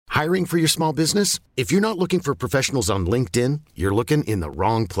Hiring for your small business? If you're not looking for professionals on LinkedIn, you're looking in the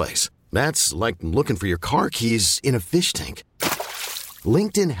wrong place. That's like looking for your car keys in a fish tank.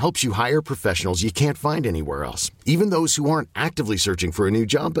 LinkedIn helps you hire professionals you can't find anywhere else, even those who aren't actively searching for a new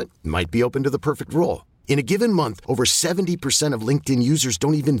job but might be open to the perfect role. In a given month, over 70% of LinkedIn users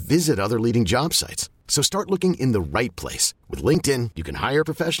don't even visit other leading job sites. So start looking in the right place. With LinkedIn, you can hire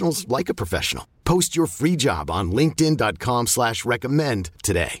professionals like a professional. Post your free job on linkedin.com/recommend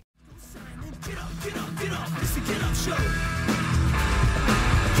today. Get up, get up, get up. It's the Get Up Show.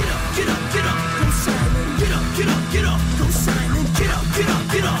 Get up, get up, get up. Go Simon. Get up, get up, get up. Go Simon. Get up, get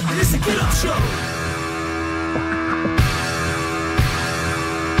up, get up. It's the Get Up Show.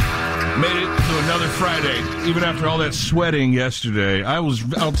 Made it to another Friday, even after all that sweating yesterday.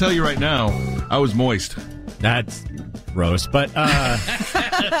 I'll tell you right now, I was moist. That's gross, but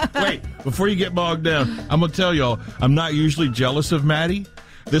wait, before you get bogged down, I'm going to tell y'all, I'm not usually jealous of Matty.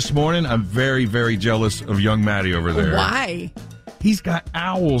 This morning, I'm very, very jealous of young Matty over there. Why? He's got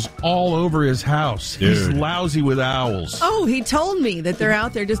owls all over his house. Dude. He's lousy with owls. Oh, he told me that they're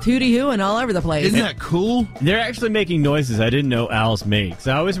out there just hootie hooing all over the place. Isn't that cool? they're actually making noises I didn't know owls make.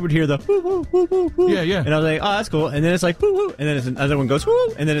 So I always would hear the whoo, whoo, whoo, whoo, whoo. Yeah, yeah. And I was like, oh, that's cool. And then it's like, whoo, whoo. And then another one goes,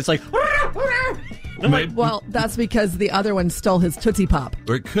 whoo. And then it's like, I'm like, Well, that's because the other one stole his Tootsie Pop.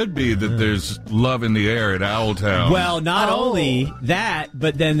 Or it could be that there's love in the air at Owltown. well, not only that,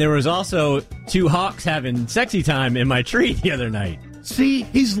 but then there was also two hawks having sexy time in my tree the other night. See,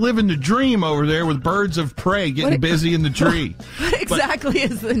 he's living the dream over there with birds of prey getting busy in the tree. What exactly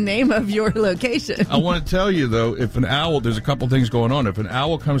is the name of your location? I want to tell you, though, if an owl, there's a couple things going on. If an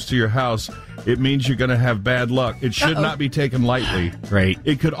owl comes to your house, it means you're going to have bad luck. It should not be taken lightly. Right.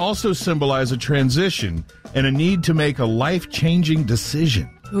 It could also symbolize a transition and a need to make a life-changing decision.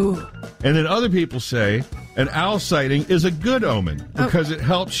 Ooh. And then other people say an owl sighting is a good omen because it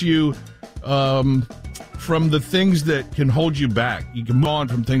helps you from the things that can hold you back. You can move on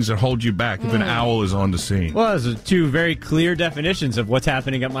from things that hold you back if an owl is on the scene. Well, those are two very clear definitions of what's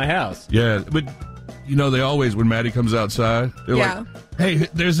happening at my house. Yeah, but you know, they always, when Matty comes outside, they're like, hey,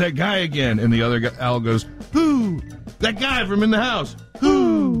 there's that guy again. And the other owl goes, who? That guy from in the house.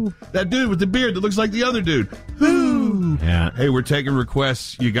 Who? That dude with the beard that looks like the other dude. Who? Yeah. Hey, we're taking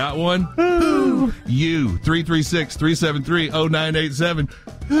requests. You got one? Who? You. 336-373-0987.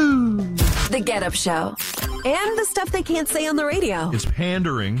 Who? The Get Up Show. And the stuff they can't say on the radio. It's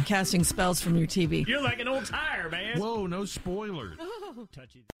pandering. Casting spells from your TV. You're like an old tire, man. Whoa, no spoilers.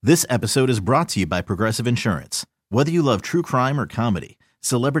 This episode is brought to you by Progressive Insurance. Whether you love true crime or comedy,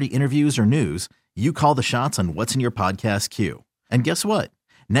 celebrity interviews or news, you call the shots on what's in your podcast queue. And guess what?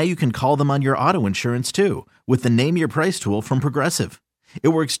 Now you can call them on your auto insurance too with the Name Your Price tool from Progressive. It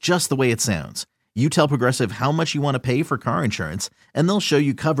works just the way it sounds. You tell Progressive how much you want to pay for car insurance, and they'll show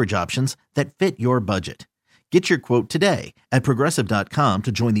you coverage options that fit your budget. Get your quote today at Progressive.com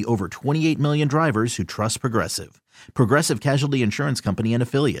to join the over 28 million drivers who trust Progressive. Progressive Casualty Insurance Company and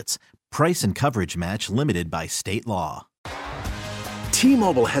Affiliates. Price and coverage match limited by state law.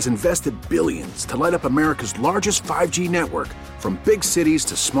 T-Mobile has invested billions to light up America's largest 5G network, from big cities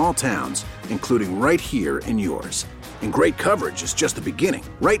to small towns, including right here in yours. And great coverage is just the beginning.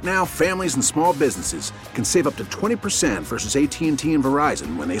 Right now, families and small businesses can save up to 20% versus AT&T and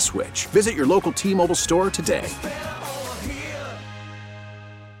Verizon when they switch. Visit your local T-Mobile store today.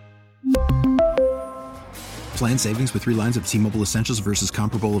 Plan savings with 3 lines of T-Mobile Essentials versus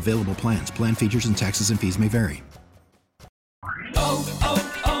comparable available plans. Plan features and taxes and fees may vary.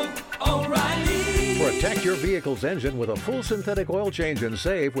 O'Reilly. Protect your vehicle's engine with a full synthetic oil change and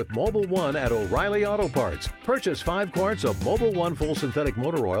save with Mobile One at O'Reilly Auto Parts. Purchase 5 quarts of Mobile One full synthetic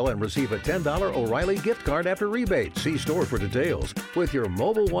motor oil and receive a $10 O'Reilly gift card after rebate. See store for details. With your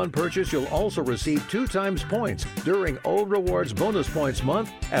Mobile One purchase, you'll also receive 2 times points during O Rewards Bonus Points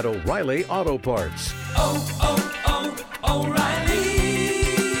Month at O'Reilly Auto Parts. O'Reilly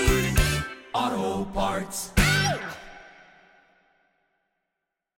Auto Parts.